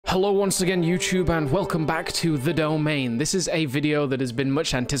Hello once again YouTube and welcome back to The Domain. This is a video that has been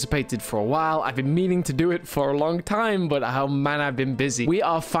much anticipated for a while. I've been meaning to do it for a long time, but oh man, I've been busy. We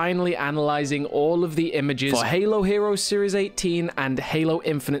are finally analyzing all of the images for Halo Heroes Series 18 and Halo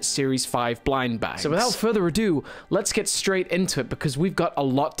Infinite Series 5 blind bags. So without further ado, let's get straight into it because we've got a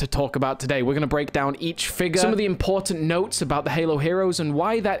lot to talk about today. We're going to break down each figure, some of the important notes about the Halo Heroes, and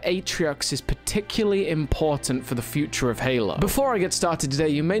why that Atriox is particularly important for the future of Halo. Before I get started today,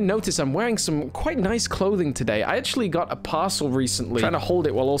 you may notice I'm wearing some quite nice clothing today. I actually got a parcel recently, trying to hold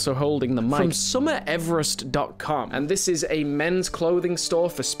it while also holding the mic, from SummerEverest.com, and this is a men's clothing store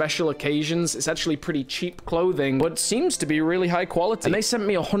for special occasions. It's actually pretty cheap clothing, but seems to be really high quality. And they sent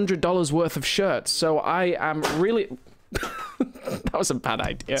me $100 worth of shirts, so I am really... That was a bad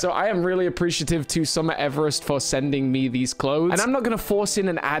idea. So I am really appreciative to Summer Everest for sending me these clothes. And I'm not going to force in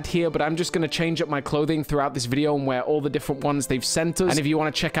an ad here, but I'm just going to change up my clothing throughout this video and wear all the different ones they've sent us. And if you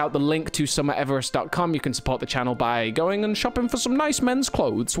want to check out the link to SummerEverest.com, you can support the channel by going and shopping for some nice men's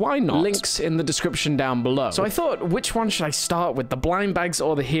clothes. Why not? Links in the description down below. So I thought, which one should I start with, the blind bags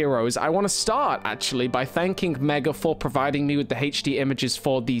or the heroes? I want to start, actually, by thanking Mega for providing me with the HD images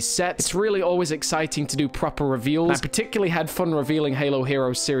for these sets. It's really always exciting to do proper reveals. I particularly had fun revealing Halo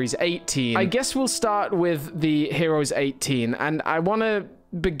Heroes Series 18. I guess we'll start with the Heroes 18, and I want to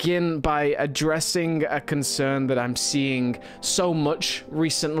begin by addressing a concern that I'm seeing so much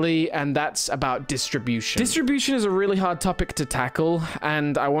recently, and that's about distribution. Distribution is a really hard topic to tackle,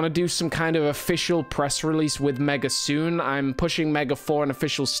 and I want to do some kind of official press release with Mega soon. I'm pushing Mega for an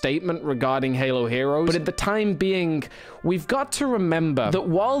official statement regarding Halo Heroes, but at the time being, we've got to remember that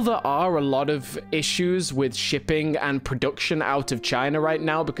while there are a lot of issues with shipping and production out of China right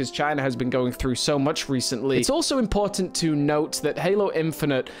now, because China has been going through so much recently, it's also important to note that Halo Infinite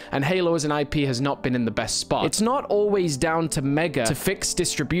and Halo as an IP has not been in the best spot. It's not always down to Mega to fix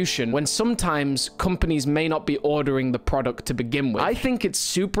distribution when sometimes companies may not be ordering the product to begin with. I think it's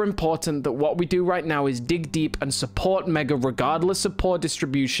super important that what we do right now is dig deep and support Mega regardless of poor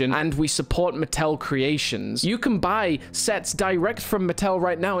distribution, and we support Mattel creations. You can buy sets direct from Mattel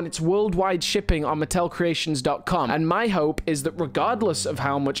right now, and it's worldwide shipping on MattelCreations.com. And my hope is that regardless of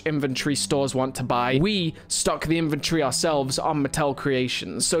how much inventory stores want to buy, we stock the inventory ourselves on Mattel Creations.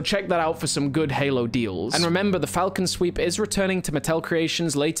 So check that out for some good Halo deals. And remember, the Falcon Sweep is returning to Mattel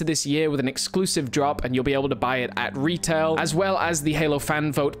Creations later this year with an exclusive drop, and you'll be able to buy it at retail, as well as the Halo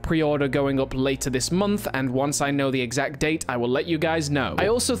Fan Vote pre-order going up later this month, and once I know the exact date, I will let you guys know. I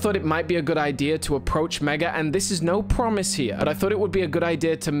also thought it might be a good idea to approach Mega, and this is no promise here, but I thought it would be a good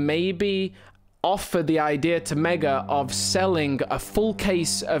idea to maybe offer the idea to Mega of selling a full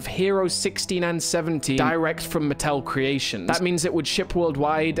case of Heroes 16 and 17 direct from Mattel Creations. That means it would ship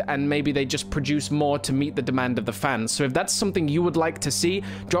worldwide, and maybe they just produce more to meet the demand of the fans. So if that's something you would like to see,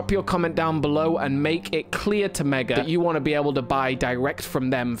 drop your comment down below and make it clear to Mega that you want to be able to buy direct from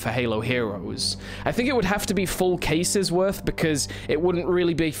them for Halo Heroes. I think it would have to be full cases worth, because it wouldn't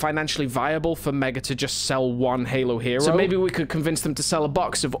really be financially viable for Mega to just sell one Halo Hero. So maybe we could convince them to sell a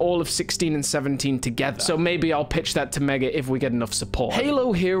box of all of 16 and 17 together. So maybe I'll pitch that to Mega if we get enough support.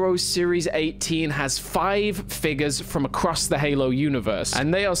 Halo Heroes Series 18 has 5 figures from across the Halo universe,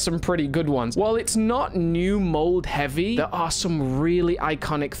 and they are some pretty good ones. While it's not new mold heavy, there are some really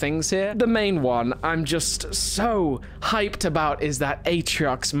iconic things here. The main one I'm just so hyped about is that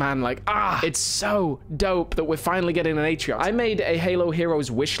Atriox, man. Like, it's so dope that we're finally getting an Atriox. I made a Halo Heroes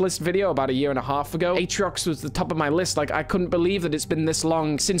wishlist video about a year and a half ago. Atriox was the top of my list. Like, I couldn't believe that it's been this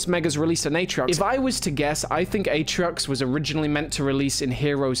long since Mega's released an Atriox. If I was to guess, I think Atriox was originally meant to release in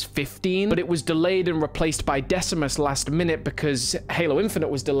Heroes 15, but it was delayed and replaced by Decimus last minute because Halo Infinite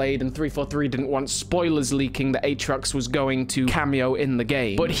was delayed and 343 didn't want spoilers leaking that Atriox was going to cameo in the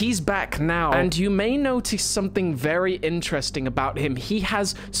game. But he's back now, and you may notice something very interesting about him. He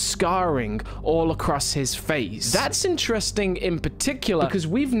has scarring all across his face. That's interesting in particular because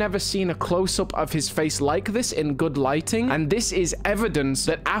we've never seen a close-up of his face like this in good lighting, and this is evidence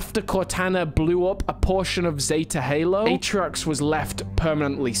that after Cortana blew up a portion of Zeta Halo, Atriox was left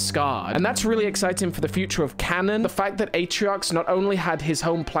permanently scarred. And that's really exciting for the future of canon. The fact that Atriox not only had his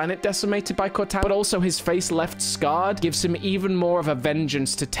home planet decimated by Cortana, but also his face left scarred, gives him even more of a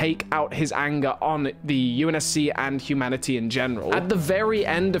vengeance to take out his anger on the UNSC and humanity in general. At the very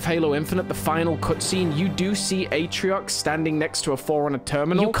end of Halo Infinite, the final cutscene, you do see Atriox standing next to a Forerunner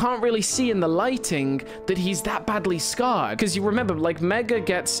terminal. You can't really see in the lighting that he's that badly scarred, because you remember, like, Mega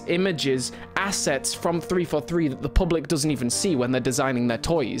gets images assets from 343 that the public doesn't even see when they're designing their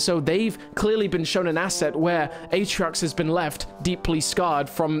toys. So they've clearly been shown an asset where Atriox has been left deeply scarred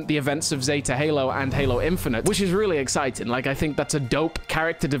from the events of Zeta Halo and Halo Infinite, which is really exciting. Like, I think that's a dope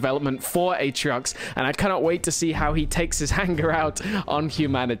character development for Atriox, and I cannot wait to see how he takes his anger out on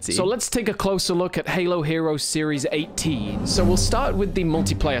humanity. So let's take a closer look at Halo Heroes Series 18. So we'll start with the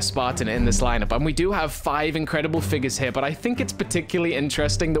multiplayer Spartan in this lineup, and we do have 5 incredible figures here, but I think it's particularly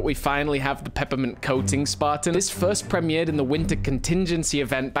interesting that we finally have the Peppermint coating Spartan. This first premiered in the Winter Contingency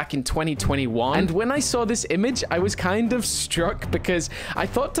event back in 2021, and when I saw this image, I was kind of struck because I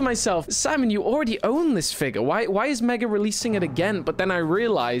thought to myself, Simon, you already own this figure. Why is Mega releasing it again? But then I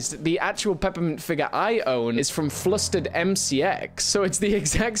realized the actual Peppermint figure I own is from Flustered MCX, so it's the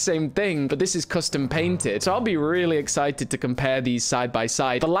exact same thing, but this is custom painted. So I'll be really excited to compare these side by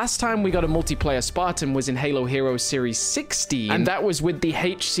side. The last time we got a multiplayer Spartan was in Halo Heroes Series 16, and that was with the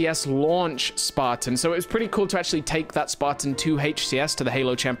HCS launch Spartan. So it was pretty cool to actually take that Spartan to HCS, to the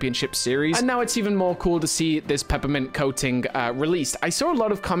Halo Championship Series. And now it's even more cool to see this Peppermint coating released. I saw a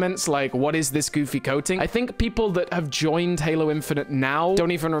lot of comments like, what is this goofy coating? I think people that have joined Halo Infinite now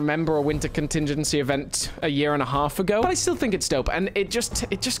don't even remember a Winter Contingency event a year and a half ago, but I still think it's dope. And it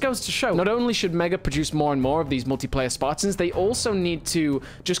just goes to show, not only should Mega produce more and more of these multiplayer Spartans, they also need to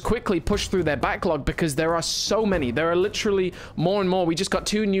just quickly push through their backlog because there are so many. There are literally more and more. We just got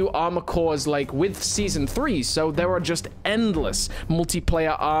 2 new armor cores like with Season 3, so there are just endless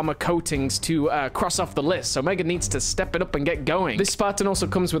multiplayer armor coatings to cross off the list. So Mega needs to step it up and get going. This Spartan also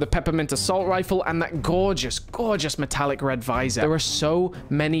comes with a Peppermint assault rifle and that gorgeous, gorgeous metallic red visor. There are so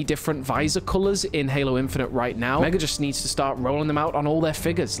many different visor colors in Halo Infinite right now. Mega just needs to start rolling them out on all their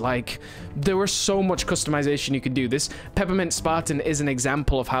figures. Like, there was so much customization you could do. This Peppermint Spartan is an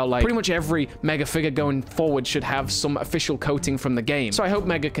example of how, like, pretty much every Mega figure going forward should have some official coating from the game. So I hope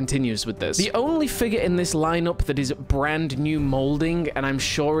Mega continues with this. The only figure in this lineup that is brand new molding, and I'm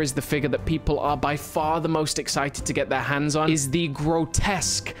sure is the figure that people are by far the most excited to get their hands on, is the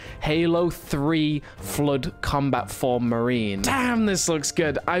grotesque Halo 3 Flood Combat Form Marine. Damn, this looks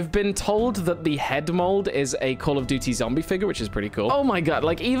good. I've been told that the head mold is a Call of Duty zombie figure, which is pretty cool. Oh my god,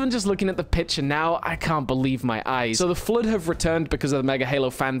 like, even just looking at the picture now, I can't believe my eyes. So the Flood have returned because of the Mega Halo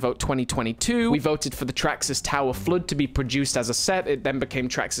Fan Vote 2022. We voted for the Traxxas Tower Flood to be produced as a set. It then became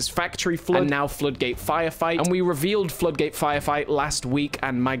Traxxas Factory Flood, and now Floodgate Firefight. And we revealed Floodgate Firefight last week,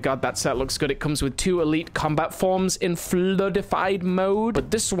 and my god, that set looks good. It comes with 2 elite combat forms in Floodified mode,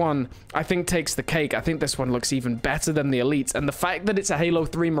 but this one, I think, takes the cake. I think this one looks even better than the elites, and the fact that it's a Halo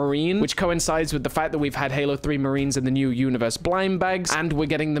 3 Marine, which coincides with the fact that we've had Halo 3 Marines in the new Universe blind bags, and we're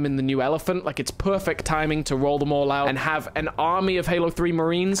getting them in the new Elephant, like, it's perfect timing to roll them all out and have an army of Halo 3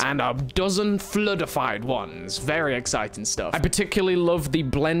 Marines and a dozen Floodified ones. Very exciting stuff. I particularly love the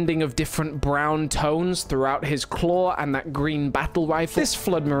blending of different brown tones throughout his claw and that green battle rifle. This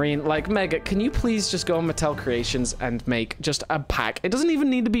Flood Marine, like, Mega, can you please just go on Mattel Creations and make just a pack? It doesn't even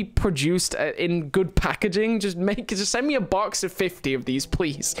need to be produced in good packaging. Just send me a box of 50 of these,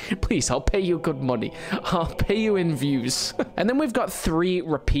 please. Please, I'll pay you good money. I'll pay you in views. And then we've got 3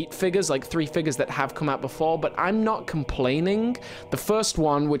 repeat figures, like 3 figures that have come out before, but I'm not complaining. The first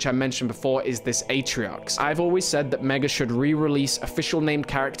one, which I mentioned before, is this Atriox. I've always said that Mega should re-release official named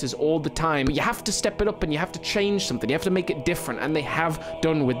characters all the time, but you have to step it up and you have to change something. You have to make it different, and they have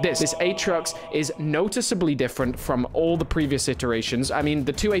done with this. This Atriox is noticeably different from all the previous iterations. I mean,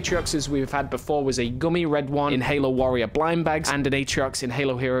 the 2 Atrioxes we've had before was a gummy red one in Halo Warrior blind bags and an Atriox in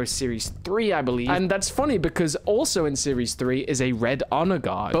Halo Heroes Series 3, I believe. And that's funny because also in Series 3 is a red honor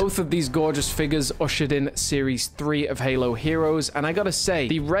guard. Both of these gorgeous figures ushered in Series 3 of Halo Heroes, and I gotta say,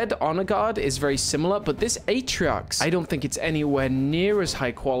 the red honor guard is very similar, but this Atriox, I don't think it's anywhere near as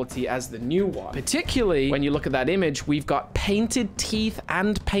high quality as the new one. Particularly when you look at that image, we've got painted teeth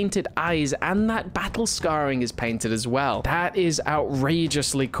and painted eyes, and that battle scarring is painted as well. That is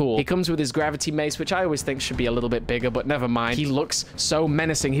outrageously cool. He comes with his gravity mace, which I always think should be a little bit bigger, but never mind. He looks so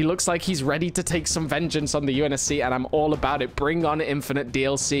menacing. He looks like he's ready to take some vengeance on the UNSC, and I'm all about it. Bring on Infinite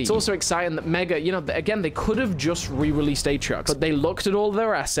DLC. It's also exciting that Mega, you know, again, they could have just re-released Atriox, but they looked at all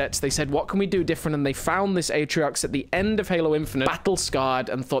their assets. They said, what can we do different? And they found this Atriox at the end of Halo Infinite, battle scarred,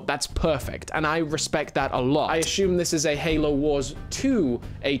 and thought that's perfect. And I respect that a lot. I assume this is a Halo Wars 2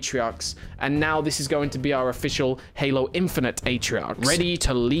 Atriox, and now this is going to be our official Halo Infinite Atriox, ready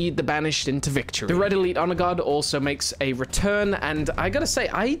to lead the banished into victory. The Red Elite Honor Guard also makes a return, and I gotta say,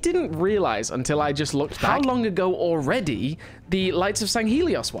 I didn't realize until I just looked back how long ago already the Lights of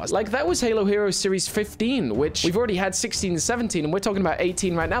Sanghelios was. Like, that was Halo Heroes Series 15, which we've already had 16 and 17, and we're talking about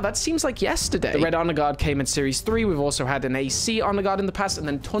 18 right now. That seems like yesterday. The Red Honor Guard came in Series 3. We've also had an AC Honor Guard in the past, and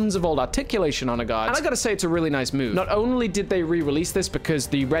then tons of old articulation honor guards. And I gotta say, it's a really nice move. Not only did they re-release this because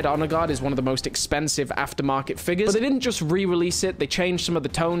the red honor guard is one of the most expensive aftermarket figures, but they didn't just re-release it, they changed some of the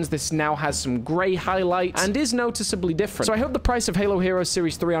tones. This now has some gray highlights and is noticeably different. So I hope the price of Halo Heroes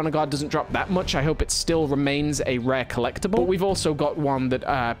Series 3 honor guard doesn't drop that much. I hope it still remains a rare collectible, but we've also got one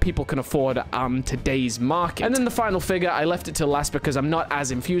that people can afford on today's market. And then the final figure, I left it till last because I'm not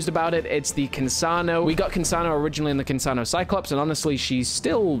as infused about it. It's the Kinsano. We got Kinsano originally in the Kinsano Cyclops, and honestly, she's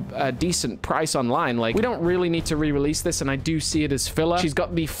still a decent price online. Like, we don't really need to re-release this, and I do see it as filler. She's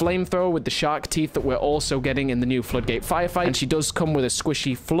got the flamethrower with the shark teeth that we're also getting in the new Floodgate Firefight, and she does come with a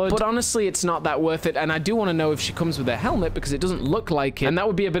squishy flood, but honestly, it's not that worth it, and I do want to know if she comes with a helmet because it doesn't look like it, and that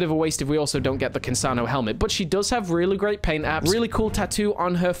would be a bit of a waste if we also don't get the Kinsano helmet. But she does have really great paint apps, really cool tattoo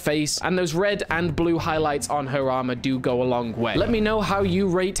on her face, and those red and blue highlights on her armor do go a long way. Let me know how you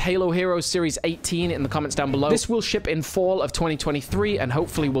rate Halo Heroes Series 18 in the comments down below. This will ship in fall of 2023, and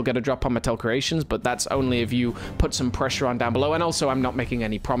hopefully we'll get a drop on Mattel Creations, but that's only if you put some pressure on down below, and also I'm not making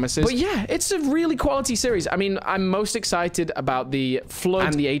any promises. But yeah, it's a really quality series. I mean, I'm most excited about the Flood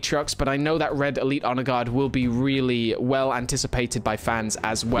and the Atriox, but I know that red Elite Honor Guard will be really well anticipated by fans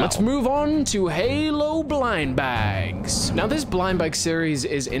as well. Let's move on to Halo blind bags. Now, this blind bag series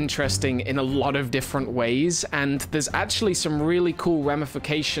is interesting in a lot of different ways, and there's actually some really cool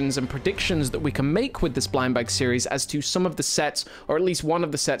ramifications and predictions that we can make with this blind bag series as to some of the sets, or at least one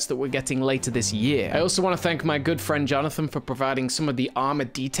of the sets that we're getting later this year. I also want to thank my good friend Jonathan for providing some of the armor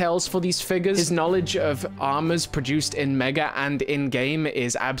details for these figures. His knowledge of armors produced in Mega and in-game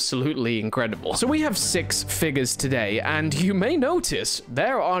is absolutely incredible. So we have 6 figures today, and you may notice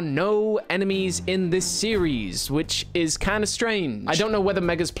there are no enemies in this series, which is kind of strange. I don't know whether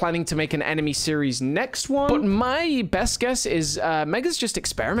Mega's planning to make an enemy series next one, but my best guess is Mega's just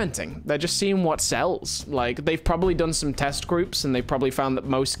experimenting. They're just seeing what sells. Like, they've probably done some test groups, and they probably found that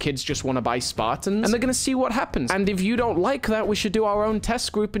most kids just want to buy Spartans, and they're gonna see what happens. And if you don't like that, we should do our own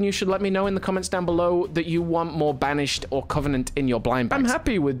test group, and you should let me know in the comments down below that you want more Banished or Covenant in your blind bags. I'm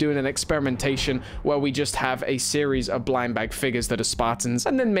happy with doing an experimentation where we just have a series of blind bag figures that are Spartans,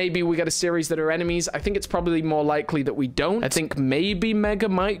 and then maybe we get a series that are enemies. I think it's probably more likely that we don't. I think maybe Mega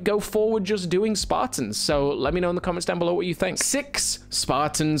might go forward just doing Spartans, so let me know in the comments down below what you think. 6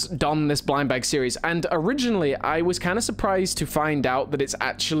 Spartans don this blind bag series, and originally I was kind of surprised to find out that it's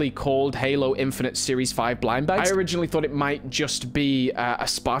actually called Halo Infinite Series 5 blind bags. I originally thought it might just be a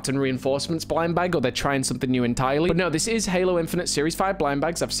Spartan Reinforcements blind bag, or they're trying something new entirely, but no, this is Halo Infinite Series 5 blind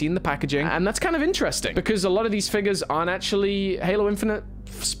bags. I've seen the packaging, and that's kind of interesting because a lot of these figures aren't actually Halo Infinite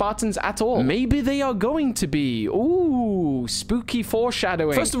Spartans at all. Maybe they are going to be. Ooh, spooky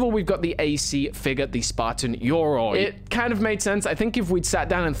foreshadowing. First of all, we've got the AC figure, the Spartan Yoroi. It kind of made sense. I think if we'd sat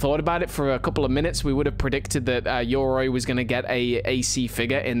down and thought about it for a couple of minutes, we would have predicted that Yoroi was going to get a AC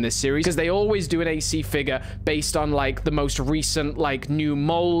figure in this series, because they always do an AC figure based on like the most recent like new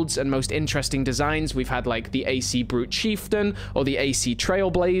molds and most interesting designs. We've had like the AC Brute Chieftain, or the AC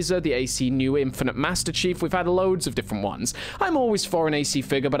Trailblazer, the AC New Infinite Master Chief. We've had loads of different ones. I'm always for an AC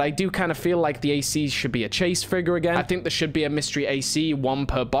figure, but I do kind of feel like the AC should be a chase figure again. I think there should be a mystery AC, 1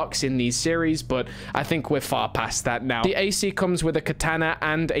 per box in these series, but I think we're far past that now. The AC comes with a katana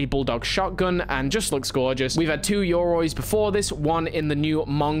and a bulldog shotgun, and just looks gorgeous. We've had 2 Yorois before this, one in the new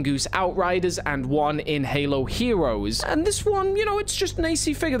Mongoose Outriders and one in Halo Heroes. And this one, you know, it's just an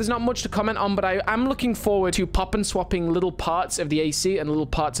AC figure. There's not much to comment on, but I am looking forward to pop and swapping little parts of the AC and little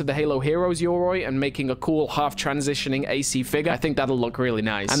parts of the Halo Heroes Yoroi and making a cool half transitioning AC figure. I think that'll look really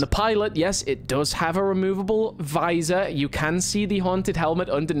nice. And the pilot, yes, it does have a removable visor. You can see the haunted helmet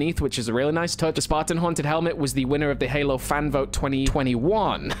underneath, which is a really nice touch. The Spartan haunted helmet was the winner of the Halo Fan Vote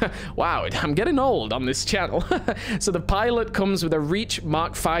 2021. Wow, I'm getting old on this channel. So the pilot comes with a Reach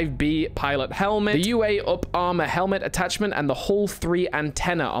Mark 5B pilot helmet, the UA up armor helmet attachment, and the Hull 3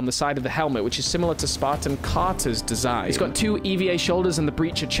 antenna on the side of the helmet, which is similar to Spartan Carter's design. It's got 2 EVA shoulders and the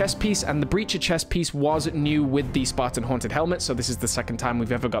Breacher chest piece, and the Breacher chest piece was new with the Spartan haunted helmet, so this is the second time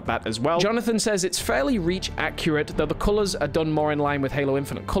we've ever got that as well. Jonathan says it's fairly Reach accurate, though the colors are done more in line with Halo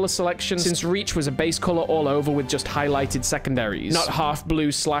Infinite color selection, since Reach was a base color all over with just highlighted secondaries, not half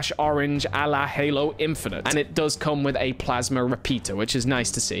blue / orange a la Halo Infinite. And it does come with a plasma repeater, which is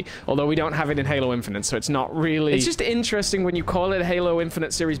nice to see, although we don't have it in Halo Infinite, so it's not really... It's just interesting when you call it Halo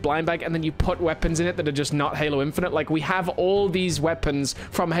Infinite Series blind bag and then you put weapons in it that are just not Halo Infinite. Like, we have all these weapons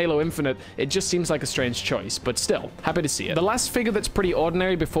from Halo Infinite. It just seems like a strange choice, but still, happy to see it. The last figure that's pretty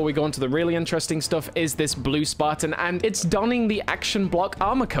ordinary before we go into the really interesting stuff is this blue Spartan, and and it's donning the Action Block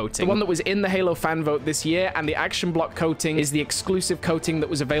armor coating, the one that was in the Halo fan vote this year. And the Action Block coating is the exclusive coating that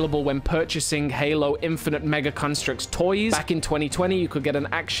was available when purchasing Halo Infinite Mega Construx toys. Back in 2020, you could get an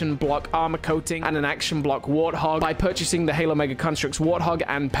Action Block armor coating and an Action Block Warthog by purchasing the Halo Mega Construx Warthog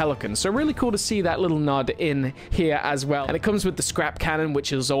and Pelican. So really cool to see that little nod in here as well. And it comes with the scrap cannon,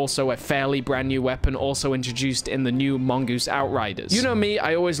 which is also a fairly brand new weapon, also introduced in the new Mongoose Outriders. You know me,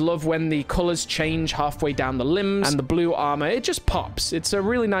 I always love when the colors change halfway down the limbs, and the blue armor, it just pops. It's a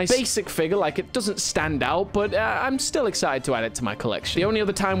really nice basic figure. Like, it doesn't stand out, but I'm still excited to add it to my collection. The only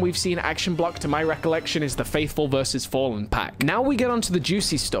other time we've seen Action Block to my recollection is the Faithful vs. Fallen pack. Now we get onto the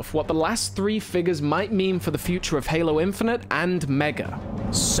juicy stuff, what the last 3 figures might mean for the future of Halo Infinite and Mega.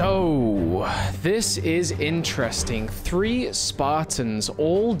 So, this is interesting. 3 Spartans,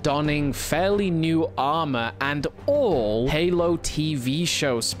 all donning fairly new armor, and all Halo TV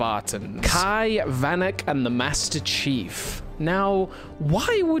show Spartans. Kai, Vanek, and the Master Chief. Now,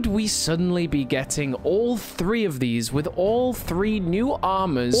 why would we suddenly be getting all 3 of these with all 3 new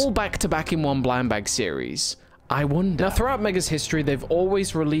armors all back-to-back in one blind bag series? I wonder. Now, throughout Mega's history, they've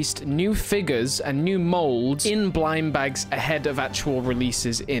always released new figures and new molds in blind bags ahead of actual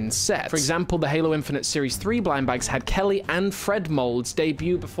releases in sets. For example, the Halo Infinite Series 3 blind bags had Kelly and Fred molds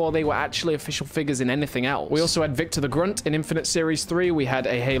debut before they were actually official figures in anything else. We also had Victor the Grunt in Infinite Series 3. We had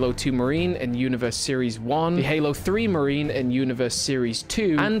a Halo 2 Marine in Universe Series 1, the Halo 3 Marine in Universe Series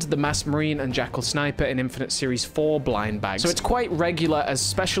 2, and the Mass Marine and Jackal Sniper in Infinite Series 4 blind bags. So it's quite regular,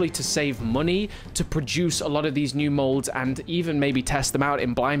 especially to save money, to produce a lot of these new molds and even maybe test them out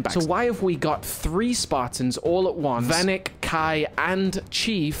in blind bags. So why have we got 3 Spartans all at once? Vanek, Kai, and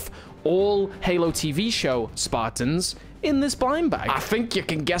Chief, all Halo TV show Spartans in this blind bag. I think you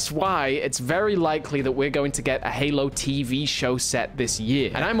can guess why. It's very likely that we're going to get a Halo TV show set this year.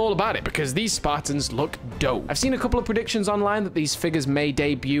 And I'm all about it because these Spartans look dope. I've seen a couple of predictions online that these figures may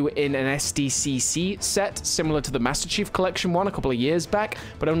debut in an SDCC set similar to the Master Chief Collection one a couple of years back,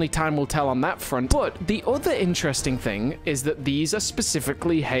 but only time will tell on that front. But the other interesting thing is that these are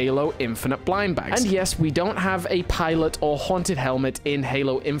specifically Halo Infinite blind bags. And yes, we don't have a pilot or haunted helmet in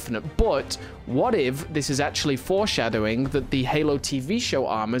Halo Infinite, but what if this is actually foreshadowing that the Halo TV show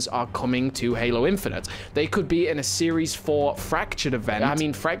armors are coming to Halo Infinite? They could be in a Series 4 Fractured event. I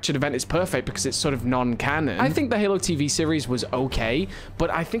mean, Fractured event is perfect because it's sort of non-canon. I think the Halo TV series was okay, but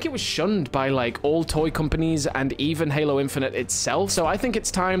I think it was shunned by like all toy companies and even Halo Infinite itself. So I think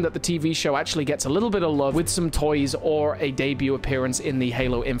it's time that the TV show actually gets a little bit of love with some toys or a debut appearance in the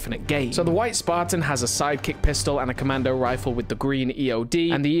Halo Infinite game. So the White Spartan has a sidekick pistol and a commando rifle with the green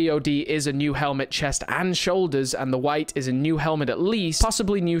EOD, and the EOD is a new helmet, chest, and shoulders, and the white is a new helmet at least,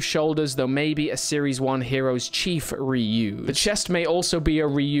 possibly new shoulders, though maybe a Series 1 Heroes Chief reuse. The chest may also be a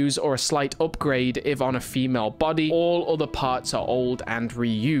reuse or a slight upgrade if on a female body. All other parts are old and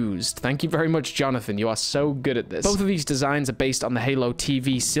reused. Thank you very much, Jonathan. You are so good at this. Both of these designs are based on the Halo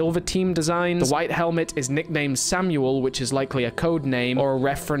TV Silver Team designs. The white helmet is nicknamed Samuel, which is likely a code name or a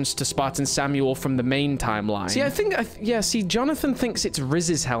reference to Spartan Samuel from the main timeline. See, Jonathan thinks it's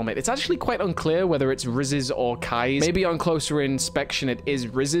Riz's helmet. It's actually quite unclear whether it's Riz's or Kai's. Maybe on closer inspection it is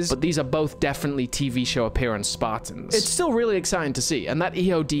Riz's, but these are both definitely TV show appearance Spartans. It's still really exciting to see, and that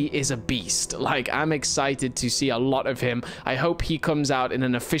EOD is a beast. Like, I'm excited to see a lot of him. I hope he comes out in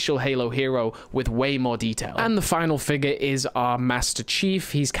an official Halo hero with way more detail. And the final figure is our Master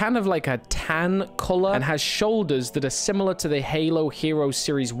Chief. He's kind of like a tan color and has shoulders that are similar to the Halo Heroes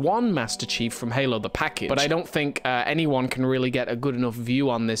Series 1 Master Chief from Halo the package. But I don't think anyone can really get a good enough view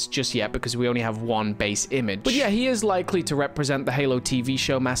on this just yet because we only have one base image. But yeah, he is likely to represent the Halo TV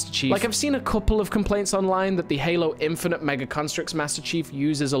show Master Chief. Like, I've seen a couple of complaints online that the Halo Infinite Mega Construx Master Chief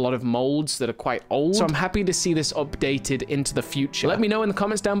uses a lot of molds that are quite old, so I'm happy to see this updated into the future. Let me know in the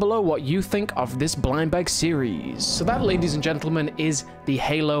comments down below what you think of this blind bag series. So that, ladies and gentlemen, is the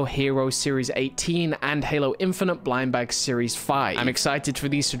Halo Heroes Series 18 and Halo Infinite blind bag Series 5. I'm excited for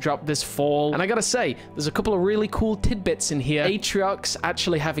these to drop this fall, and I gotta say, there's a couple of really cool tidbits in here. Atriox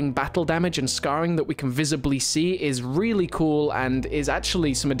actually having battle damage and scarring that we can visibly see is really cool and is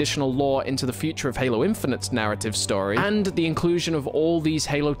actually some additional lore into the future of Halo Infinite's narrative story. And the inclusion of all these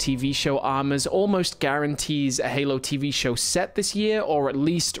Halo TV show armors almost guarantees a Halo TV show set this year, or at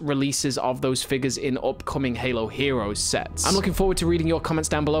least releases of those figures in upcoming Halo Heroes sets. I'm looking forward to reading your comments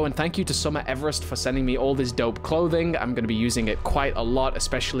down below, and thank you to Summer Everest for sending me all this dope clothing. I'm going to be using it quite a lot,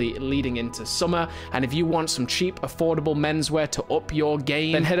 especially leading into summer. And if you want some cheap, affordable menswear to up your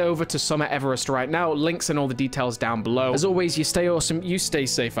game, then head over to Summer Everest right now. Links and all the details down below. As always, you stay awesome, you stay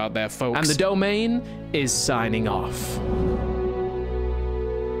safe out there, folks. And the Domain is signing off.